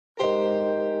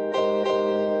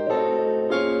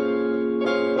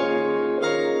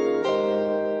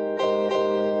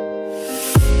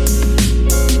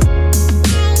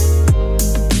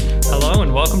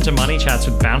welcome to Money Chats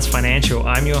with Bounce Financial.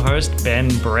 I'm your host,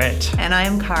 Ben Brett. And I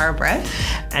am Cara Brett.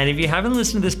 And if you haven't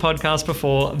listened to this podcast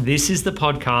before, this is the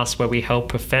podcast where we help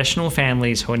professional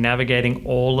families who are navigating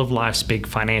all of life's big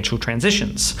financial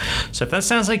transitions. So if that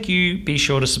sounds like you, be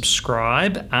sure to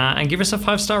subscribe and give us a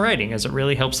 5-star rating, as it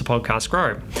really helps the podcast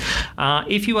grow.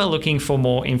 If you are looking for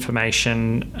more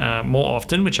information more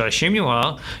often, which I assume you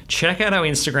are, check out our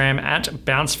Instagram at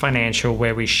Bounce Financial,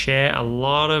 where we share a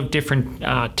lot of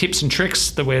different tips and tricks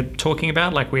that we're talking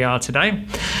about, like we are today.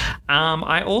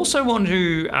 I also want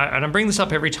to, and I bring this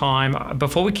up every time,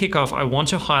 before we kick off, I want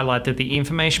to highlight that the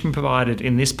information provided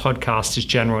in this podcast is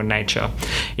general in nature.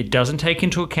 It doesn't take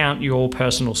into account your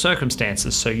personal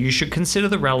circumstances, so you should consider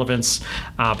the relevance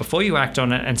before you act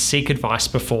on it and seek advice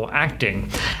before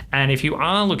acting. And if you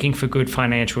are looking for good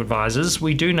financial advisors,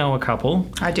 we do know a couple.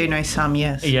 I do know some,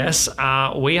 yes. Yes,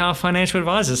 we are financial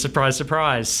advisors, surprise,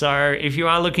 surprise. So if you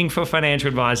are looking for financial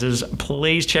advisors,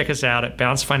 please check us out at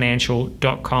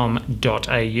bouncefinancial.com.au.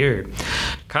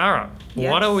 Cara, Yes.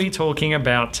 What are we talking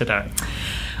about today?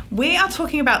 We are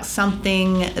talking about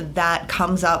something that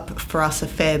comes up for us a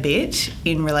fair bit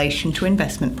in relation to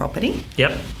investment property.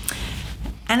 Yep.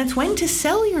 And it's when to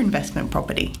sell your investment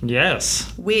property.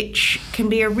 Yes. Which can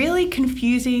be a really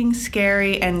confusing,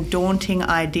 scary, and daunting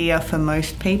idea for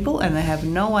most people, and they have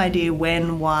no idea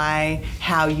when, why,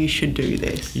 how you should do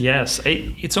this. Yes.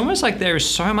 It's almost like there is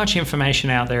so much information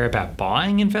out there about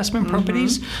buying investment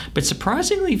properties, but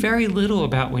surprisingly very little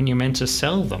about when you're meant to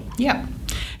sell them. Yeah.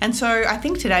 And so I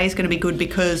think today is going to be good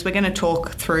because we're going to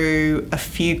talk through a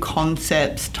few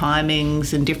concepts,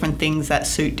 timings, and different things that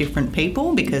suit different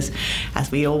people because,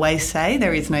 as we always say,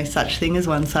 there is no such thing as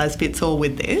one size fits all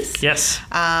with this. Yes.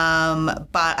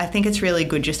 But I think it's really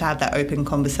good just to have that open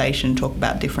conversation, talk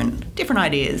about different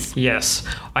ideas. Yes.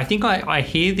 I think I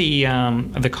hear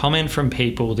the comment from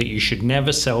people that you should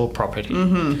never sell property.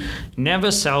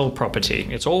 Never sell property.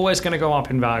 It's always going to go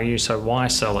up in value, so why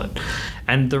sell it?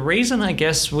 And the reason I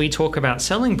guess we talk about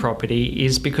selling property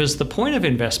is because the point of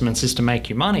investments is to make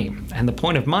you money, and the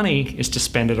point of money is to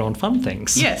spend it on fun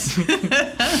things. Yes.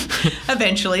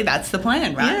 Eventually, that's the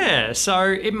plan, right? Yeah, so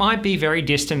it might be very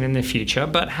distant in the future,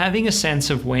 but having a sense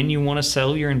of when you want to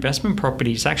sell your investment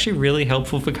property is actually really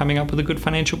helpful for coming up with a good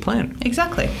financial plan.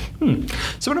 Exactly.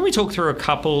 So why don't we talk through a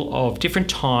couple of different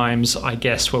times, I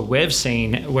guess, where we've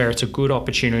seen where it's a good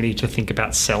opportunity to think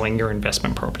about selling your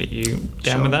investment property. You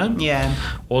down with that? Yeah.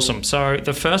 Awesome. So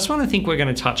the first one I think we're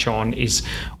going to touch on is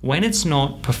when it's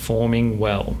not performing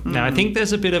well. Now, I think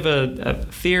there's a bit of a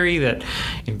theory that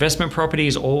investment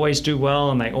properties always do well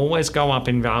and they always go up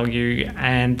in value,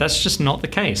 and that's just not the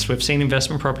case. We've seen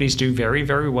investment properties do very,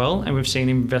 very well, and we've seen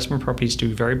investment properties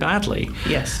do very badly.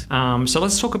 Yes. So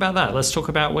let's talk about that. Let's talk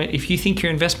about if you think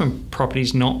your investment property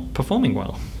is not performing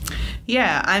well.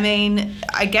 Yeah, I mean,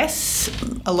 I guess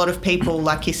a lot of people,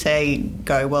 like you say,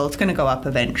 go, well, it's going to go up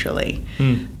eventually.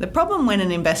 The problem when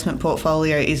an investment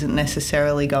portfolio isn't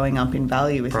necessarily going up in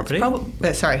value is Property?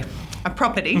 A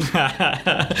property.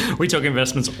 We talk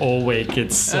investments all week.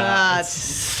 It's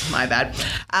My bad.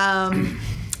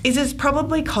 Is it's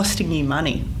probably costing you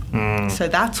money. So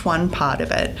that's one part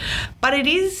of it. But it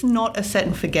is not a set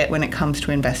and forget when it comes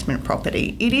to investment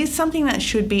property. It is something that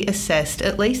should be assessed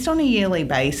at least on a yearly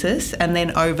basis and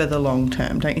then over the long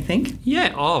term, don't you think?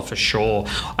 Yeah, for sure.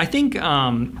 I think,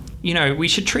 we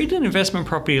should treat an investment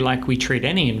property like we treat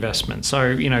any investment. So,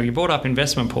 you brought up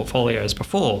investment portfolios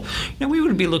before. We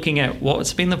would be looking at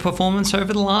what's been the performance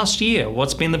over the last year,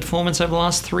 what's been the performance over the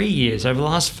last 3 years, over the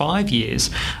last 5 years.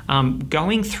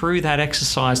 Going through that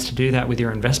exercise to do that with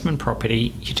your investment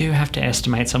property, you do have to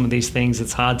estimate some of these things.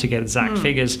 It's hard to get exact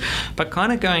figures, but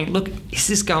kind of going, look, is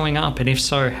this going up? And if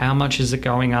so, how much is it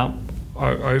going up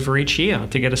over each year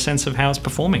to get a sense of how it's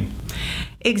performing?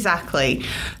 Exactly.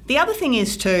 The other thing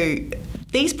is too,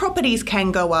 these properties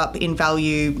can go up in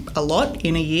value a lot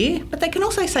in a year, but they can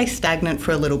also stay stagnant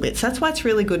for a little bit. So that's why it's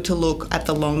really good to look at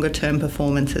the longer term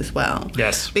performance as well.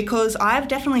 Yes. Because I've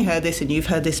definitely heard this, and you've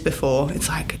heard this before. It's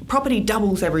like property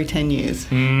doubles every 10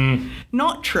 years.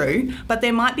 Not true, but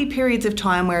there might be periods of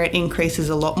time where it increases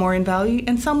a lot more in value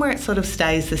and some where it sort of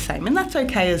stays the same. And that's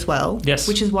okay as well. Yes.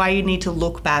 Which is why you need to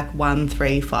look back 1,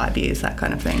 3, 5 years, that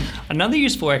kind of thing. Another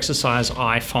useful exercise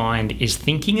I find is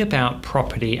thinking about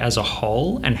property as a whole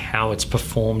overall and how it's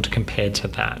performed compared to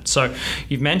that. So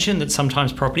you've mentioned that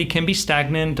sometimes property can be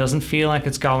stagnant, doesn't feel like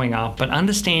it's going up, but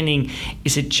understanding,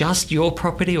 is it just your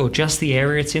property or just the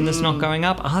area it's in that's not going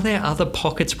up? Are there other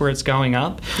pockets where it's going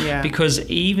up? Yeah. Because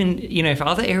even, if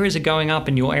other areas are going up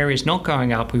and your area is not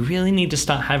going up, we really need to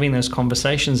start having those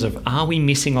conversations of, are we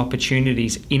missing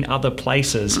opportunities in other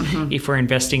places if we're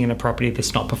investing in a property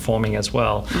that's not performing as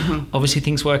well? Obviously,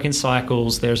 things work in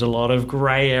cycles. There's a lot of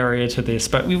grey area to this,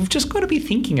 but we've just got to be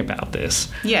thinking about this.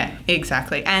 Yeah,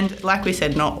 exactly. And like we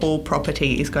said, not all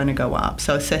property is going to go up.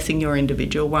 So assessing your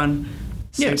individual one,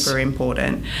 super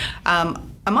important.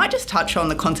 I might just touch on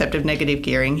the concept of negative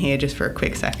gearing here just for a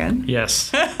quick second.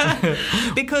 Yes.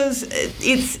 Because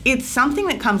it's something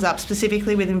that comes up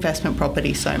specifically with investment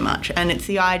property so much. And it's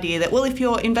the idea that, well, if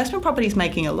your investment property is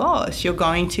making a loss, you're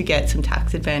going to get some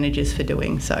tax advantages for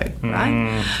doing so,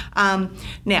 right?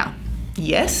 Now,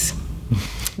 yes,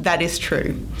 that is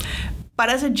true. But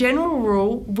as a general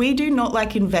rule, we do not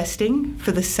like investing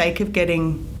for the sake of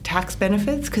getting tax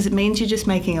benefits, because it means you're just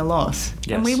making a loss.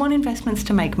 Yes. And we want investments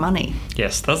to make money.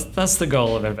 Yes, that's the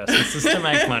goal of investments, is to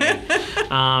make money.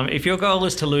 If your goal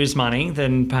is to lose money,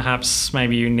 then perhaps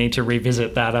maybe you need to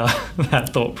revisit that that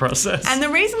thought process. And the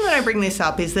reason that I bring this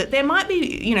up is that there might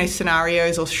be,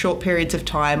 scenarios or short periods of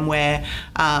time where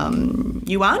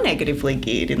you are negatively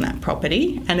geared in that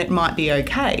property, and it might be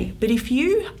okay. But if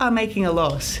you are making a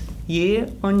loss year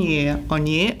on year on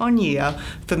year on year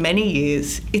for many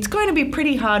years, it's going to be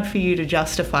pretty hard for you to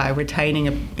justify retaining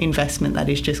an investment that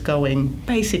is just going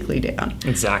basically down.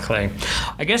 Exactly.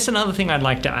 I guess another thing I'd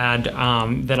like to add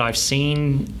that I've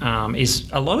seen is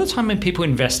a lot of the time when people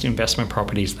invest in investment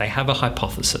properties, they have a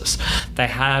hypothesis. They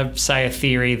have, say, a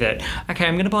theory that, okay,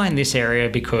 I'm going to buy in this area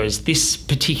because this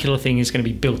particular thing is going to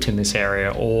be built in this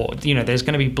area, or, there's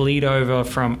going to be bleed over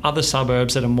from other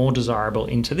suburbs that are more desirable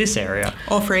into this area.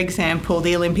 Or, for example,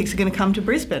 the Olympics are going to come to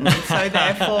Brisbane, and so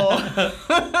therefore...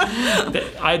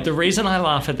 The reason I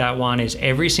laugh at that one is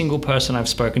every single person I've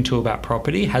spoken to about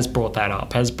property has brought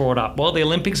up, well, the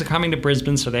Olympics are coming to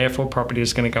Brisbane, so therefore property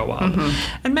is going to go up.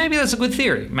 And maybe that's a good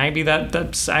theory. Maybe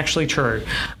that's actually true.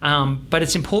 But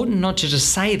it's important not to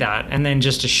just say that and then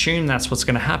just assume that's what's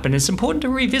going to happen. It's important to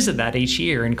revisit that each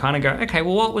year and kind of go, okay,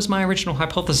 well, what was my original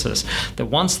hypothesis? That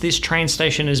once this train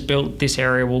station is built, this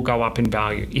area will go up in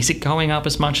value. Is it going up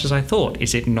as much as I thought?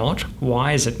 Is it not?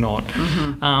 Why is it not?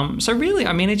 So really,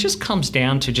 it just comes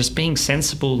down to just being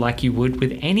sensible like you would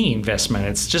with any investment.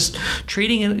 It's just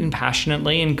treating it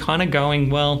passionately and kind of going,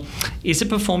 well, is it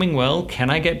performing well? Can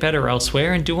I get better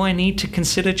elsewhere? And do I need to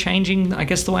consider changing, I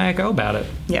guess, the way I go about it?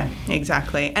 Yeah,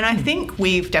 exactly. And I think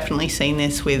we've definitely seen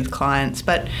this with clients,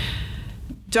 but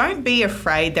don't be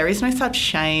afraid. There is no such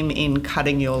shame in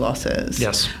cutting your losses.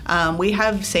 Yes. We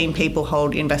have seen people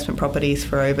hold investment properties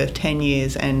for over 10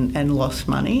 years and lost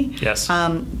money. Yes.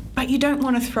 But you don't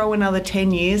want to throw another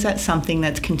 10 years at something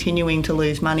that's continuing to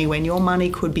lose money when your money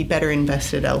could be better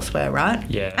invested elsewhere, right?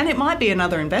 Yeah. And it might be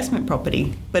another investment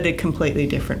property, but a completely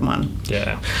different one.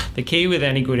 Yeah. The key with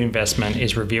any good investment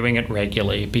is reviewing it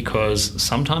regularly, because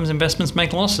sometimes investments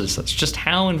make losses. That's just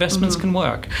how investments can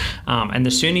work. And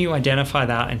the sooner you identify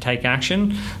that and take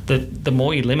action, the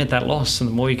more you limit that loss, and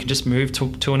the more you can just move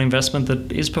to an investment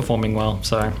that is performing well.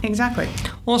 So exactly.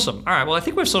 Awesome. All right. Well, I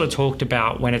think we've sort of talked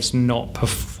about when it's not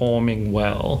performing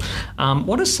well.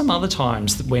 What are some other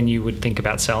times when you would think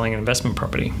about selling an investment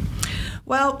property?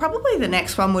 Well, probably the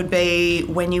next one would be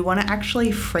when you want to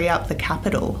actually free up the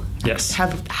capital. Yes.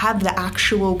 Have the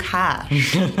actual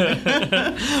cash.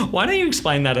 Why don't you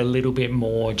explain that a little bit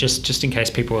more, just in case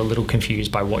people are a little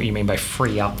confused by what you mean by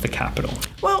free up the capital?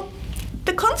 Well,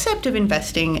 the concept of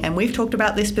investing, and we've talked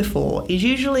about this before, is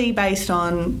usually based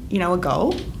on, a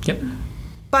goal. Yep.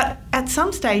 But at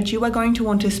some stage, you are going to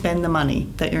want to spend the money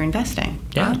that you're investing.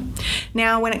 Yeah. Right?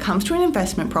 Now, when it comes to an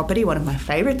investment property, one of my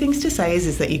favourite things to say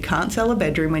is that you can't sell a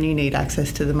bedroom when you need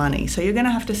access to the money. So you're going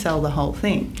to have to sell the whole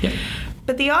thing. Yep.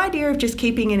 But the idea of just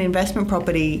keeping an investment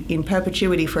property in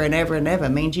perpetuity for an ever and ever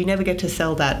means you never get to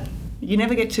sell that. You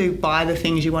never get to buy the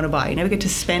things you want to buy. You never get to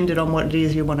spend it on what it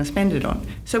is you want to spend it on.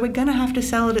 So we're going to have to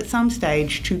sell it at some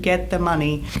stage to get the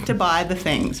money to buy the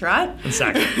things, right?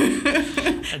 Exactly.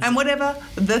 And whatever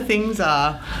the things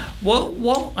are. What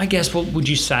would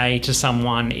you say to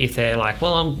someone if they're like,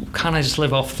 well, can't I just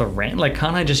live off the rent? Like,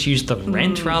 can't I just use the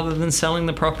rent rather than selling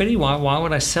the property? Why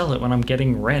would I sell it when I'm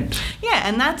getting rent? Yeah,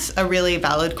 and that's a really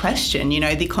valid question.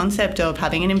 The concept of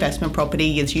having an investment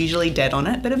property is usually debt on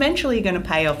it, but eventually you're going to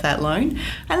pay off that loan,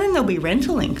 and then there'll be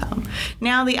rental income.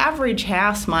 Now, the average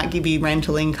house might give you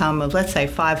rental income of, let's say,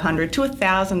 $500 to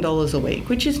 $1,000 a week,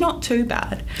 which is not too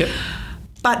bad. Yep.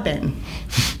 But Ben,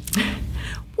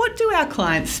 what What do our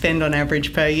clients spend on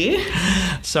average per year?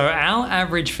 So our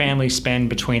average family spend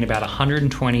between about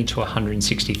 $120,000 to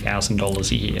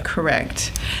 $160,000 a year.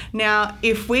 Correct. Now,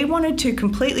 if we wanted to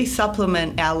completely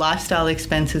supplement our lifestyle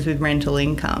expenses with rental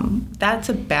income, that's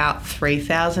about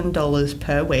 $3,000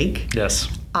 per week. Yes.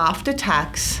 After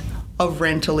tax of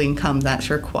rental income that's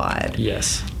required.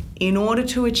 Yes. In order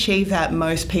to achieve that,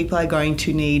 most people are going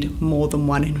to need more than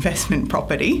one investment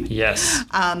property. Yes.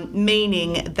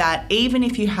 Meaning that even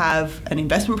if you have an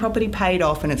investment property paid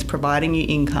off and it's providing you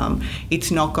income,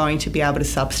 it's not going to be able to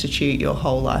substitute your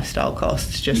whole lifestyle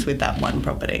costs just with that one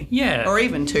property. Yeah. Or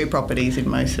even two properties in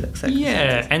most circumstances.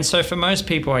 Yeah. And so for most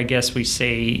people, I guess we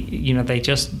see, they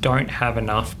just don't have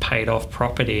enough paid off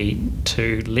property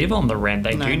to live on the rent.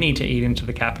 They do need to eat into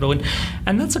the capital.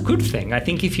 And that's a good thing. I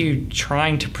think if you're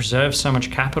trying to preserve so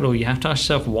much capital, you have to ask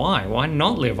yourself why. Why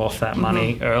not live off that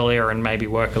money earlier and maybe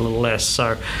work a little less?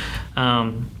 So,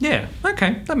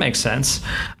 okay, that makes sense.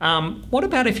 What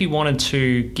about if you wanted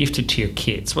to gift it to your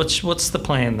kids? What's the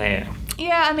plan there?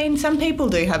 Yeah, I mean, some people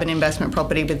do have an investment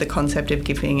property with the concept of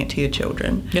gifting it to your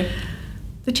children. Yep.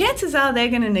 The chances are they're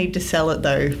going to need to sell it,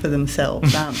 though, for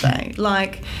themselves, aren't they?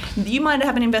 Like, you might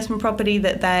have an investment property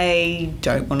that they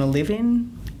don't want to live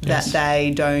in, that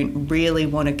they don't really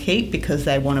want to keep because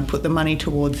they want to put the money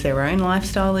towards their own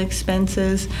lifestyle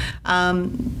expenses.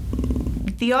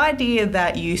 The idea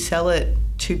that you sell it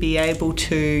to be able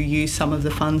to use some of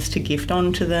the funds to gift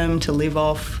onto them, to live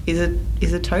off, is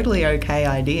a totally okay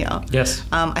idea. Yes.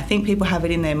 I think people have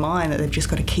it in their mind that they've just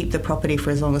got to keep the property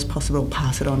for as long as possible,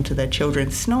 pass it on to their children.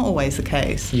 It's not always the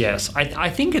case. Yes.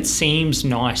 I think it seems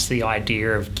nice, the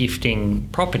idea of gifting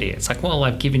property. It's like, well,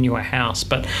 I've given you a house,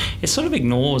 but it sort of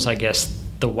ignores, I guess,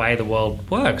 the way the world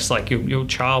works. Like your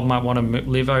child might want to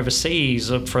live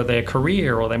overseas for their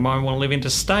career, or they might want to live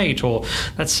interstate, or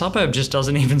that suburb just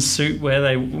doesn't even suit where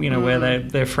they, where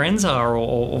their friends are,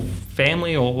 or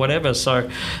family or whatever. So,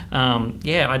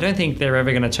 I don't think they're ever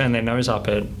going to turn their nose up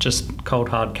at just cold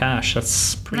hard cash.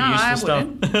 That's pretty useful stuff.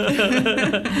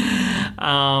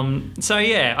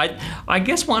 I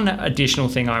guess one additional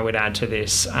thing I would add to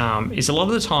this is a lot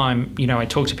of the time, I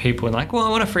talk to people and like, well, I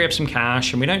want to free up some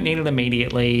cash and we don't need it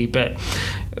immediately, but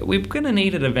we're going to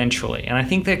need it eventually. And I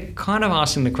think they're kind of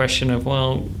asking the question of,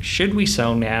 well, should we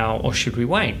sell now or should we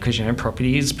wait? Because,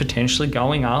 property is potentially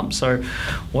going up. So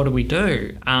what do we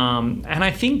do? And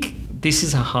I think this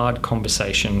is a hard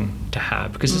conversation to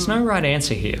have because there's no right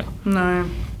answer here. No.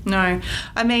 I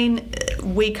mean,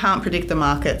 we can't predict the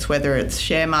markets, whether it's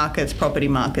share markets, property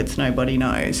markets, nobody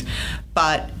knows.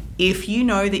 But if you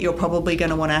know that you're probably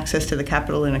going to want access to the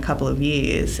capital in a couple of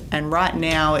years, and right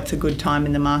now it's a good time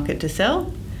in the market to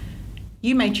sell,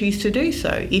 you may choose to do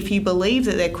so. If you believe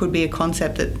that there could be a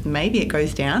concept that maybe it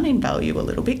goes down in value a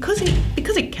little bit, because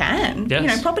it can.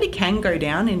 Yes. Property can go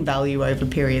down in value over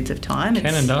periods of time. It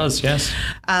can and does, yes.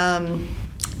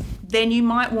 Then you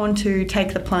might want to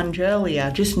take the plunge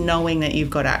earlier, just knowing that you've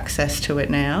got access to it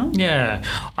now. Yeah.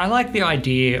 I like the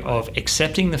idea of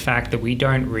accepting the fact that we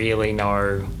don't really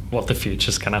know what the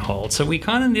future's going to hold. So we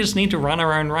kind of just need to run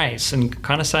our own race and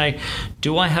kind of say,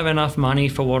 do I have enough money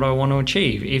for what I want to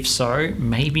achieve? If so,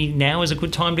 maybe now is a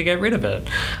good time to get rid of it.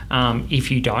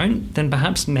 If you don't, then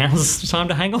perhaps now's the time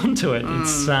to hang on to it.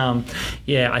 It's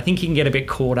I think you can get a bit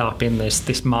caught up in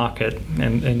this market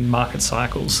and market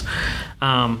cycles.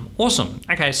 Awesome.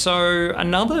 Okay, so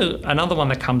another one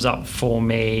that comes up for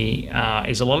me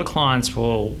is a lot of clients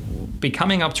will be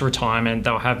coming up to retirement.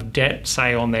 They'll have debt,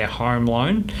 say, on their home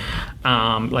loan,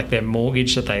 like their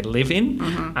mortgage that they live in,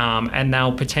 and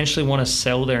they'll potentially want to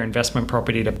sell their investment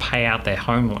property to pay out their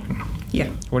home loan. Yeah.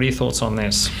 What are your thoughts on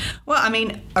this? Well, I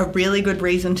mean, a really good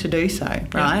reason to do so,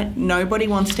 right? Yeah. Nobody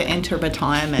wants to enter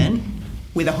retirement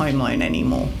with a home loan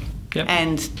anymore. Yep.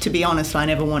 And to be honest, I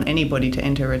never want anybody to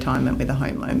enter retirement with a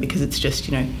home loan because it's just,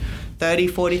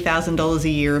 $30,000-$40,000 a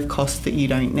year of costs that you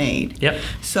don't need. Yep.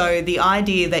 So the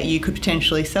idea that you could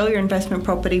potentially sell your investment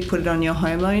property, put it on your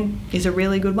home loan, is a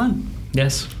really good one.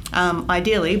 Yes.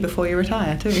 Ideally before you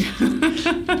retire too.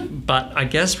 But I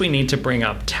guess we need to bring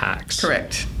up tax.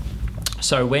 Correct.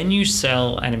 So when you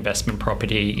sell an investment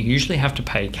property, you usually have to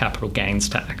pay capital gains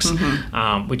tax,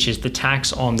 which is the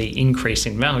tax on the increase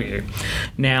in value.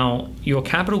 Now, your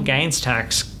capital gains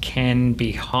tax can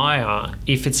be higher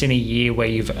if it's in a year where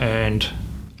you've earned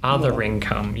other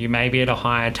income. You may be at a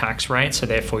higher tax rate, so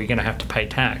therefore you're going to have to pay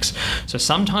tax. So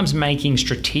sometimes making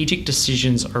strategic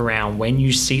decisions around when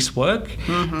you cease work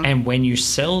and when you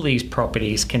sell these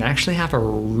properties can actually have a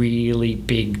really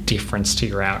big difference to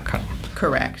your outcome.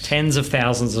 Correct. Tens of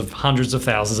thousands of hundreds of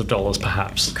thousands of dollars,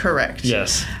 perhaps. Correct.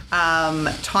 Yes.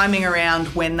 Timing around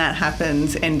when that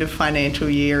happens, end of financial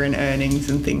year and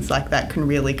earnings and things like that can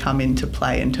really come into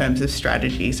play in terms of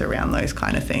strategies around those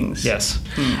kind of things. Yes.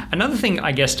 Another thing,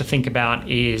 I guess, to think about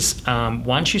is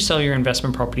once you sell your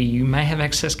investment property, you may have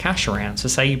excess cash around. So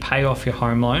say you pay off your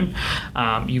home loan,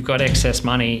 you've got excess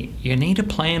money, you need a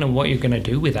plan of what you're going to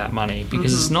do with that money,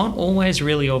 because it's not always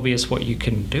really obvious what you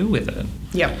can do with it.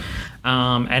 Yep.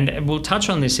 And we'll touch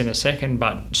on this in a second,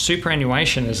 but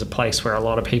superannuation is a place where a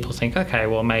lot of people think, okay,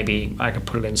 well, maybe I could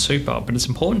put it in super. But it's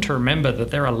important to remember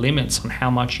that there are limits on how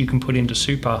much you can put into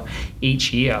super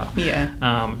each year.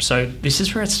 Yeah. So this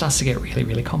is where it starts to get really,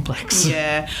 really complex.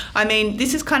 Yeah. I mean,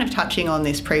 this is kind of touching on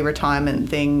this pre-retirement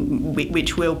thing,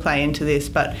 which will play into this.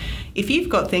 But if you've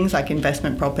got things like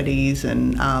investment properties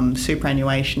and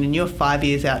superannuation and you're 5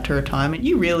 years out to retirement,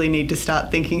 you really need to start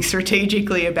thinking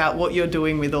strategically about what you're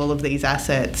doing with all of these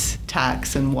assets,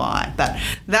 tax, and why.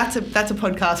 That's a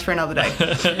podcast for another day.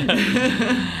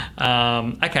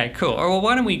 Okay, cool. Well,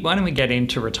 why don't we get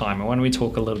into retirement? Why don't we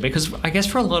talk a little bit? Because I guess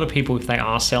for a lot of people, if they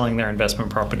are selling their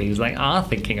investment properties, they are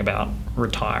thinking about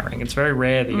retiring. It's very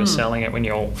rare that you're selling it when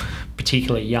you're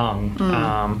particularly young.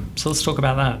 So let's talk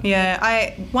about that.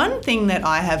 Yeah, one thing that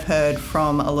I have heard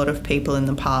from a lot of people in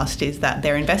the past is that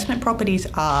their investment properties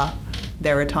are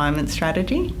their retirement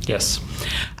strategy. Yes.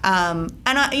 And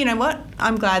you know what?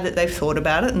 I'm glad that they've thought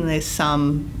about it, and there's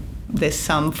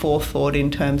some forethought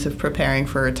in terms of preparing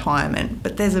for retirement.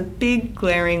 But there's a big,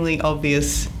 glaringly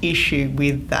obvious issue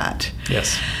with that.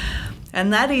 Yes.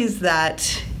 And that is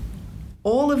that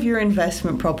all of your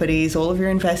investment properties, all of your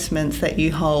investments that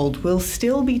you hold will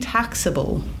still be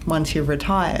taxable once you've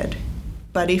retired.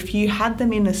 But if you had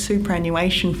them in a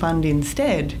superannuation fund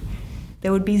instead,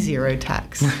 there would be zero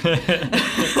tax.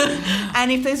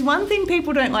 And if there's one thing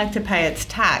people don't like to pay, it's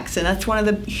tax. And that's one of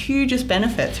the hugest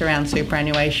benefits around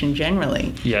superannuation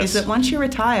generally, is that once you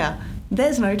retire,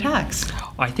 there's no tax.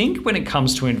 I think when it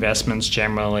comes to investments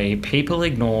generally, people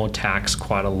ignore tax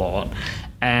quite a lot.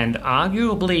 And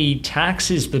arguably,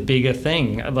 tax is the bigger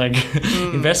thing. Like,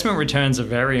 investment returns are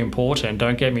very important,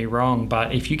 don't get me wrong.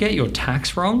 But if you get your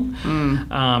tax wrong,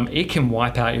 it can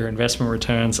wipe out your investment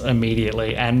returns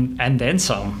immediately and then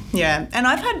some. Yeah. And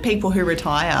I've had people who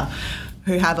retire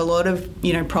who have a lot of,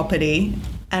 property,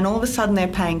 and all of a sudden they're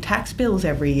paying tax bills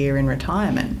every year in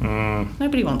retirement.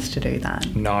 Nobody wants to do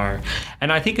that. No.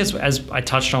 And I think as I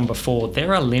touched on before,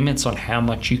 there are limits on how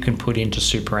much you can put into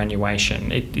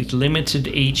superannuation. It's limited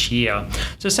each year.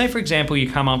 So say, for example, you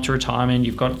come up to retirement,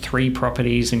 you've got 3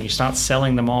 properties and you start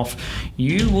selling them off,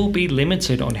 you will be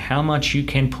limited on how much you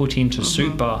can put into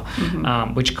super,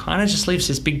 which kind of just leaves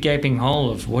this big gaping hole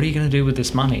of what are you going to do with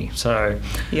this money? So,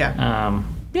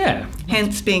 yeah.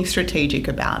 Hence being strategic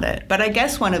about it. But I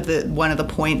guess one of the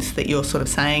points that you're sort of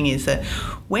saying is that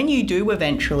when you do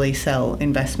eventually sell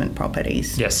investment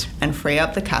properties and free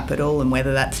up the capital, and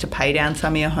whether that's to pay down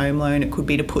some of your home loan, it could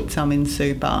be to put some in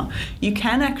super, you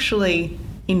can actually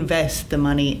invest the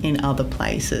money in other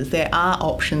places. There are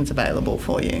options available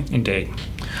for you. Indeed.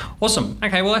 Awesome.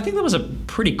 Okay, well, I think that was a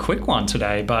pretty quick one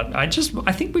today, but I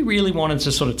think we really wanted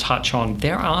to sort of touch on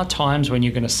there are times when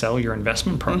you're going to sell your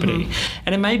investment property.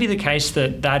 And it may be the case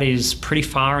that is pretty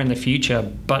far in the future,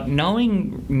 but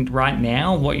knowing right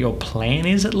now what your plan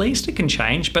is, at least it can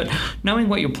change, but knowing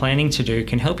what you're planning to do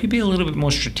can help you be a little bit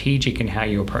more strategic in how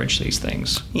you approach these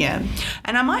things. Yeah.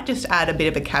 And I might just add a bit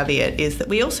of a caveat is that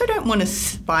we also don't want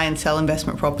to buy and sell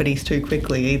investment properties too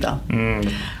quickly either,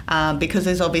 because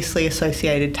there's obviously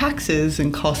associated taxes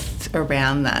and costs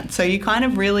around that. So you kind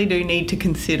of really do need to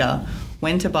consider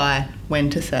when to buy,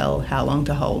 when to sell, how long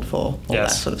to hold for, all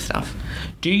that sort of stuff.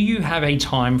 Do you have a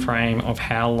time frame of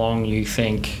how long you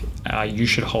think you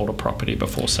should hold a property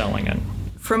before selling it?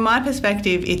 From my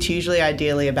perspective, it's usually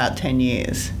ideally about 10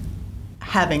 years.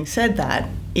 Having said that,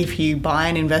 if you buy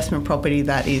an investment property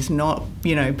that is not,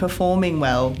 performing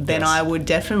well, then I would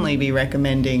definitely be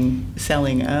recommending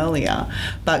selling earlier.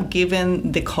 But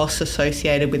given the costs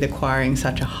associated with acquiring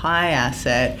such a high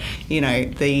asset,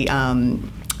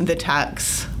 the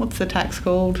tax, what's the tax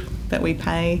called that we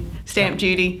pay? Stamp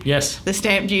duty. Yes. The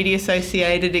stamp duty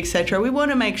associated, etc. We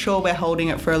want to make sure we're holding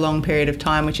it for a long period of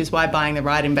time, which is why buying the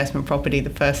right investment property the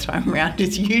first time around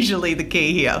is usually the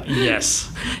key here.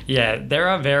 Yes. Yeah, there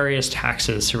are various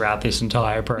taxes throughout this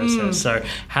entire process. So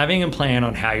having a plan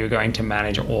on how you're going to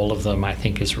manage all of them, I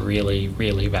think, is really,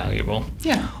 really valuable.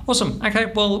 Yeah. Awesome. Okay,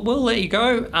 well, we'll let you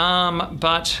go.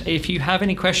 But if you have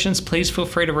any questions, please feel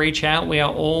free to reach out. We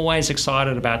are always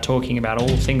excited about talking about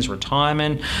all things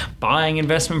retirement, buying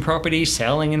investment property, properties,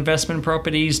 selling investment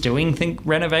properties, doing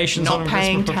renovations on Not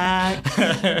paying investment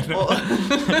tax.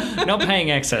 not paying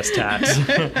excess tax.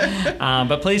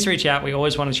 But please reach out. We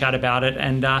always want to chat about it.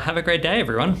 And have a great day,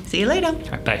 everyone. See you later. All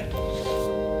right, bye.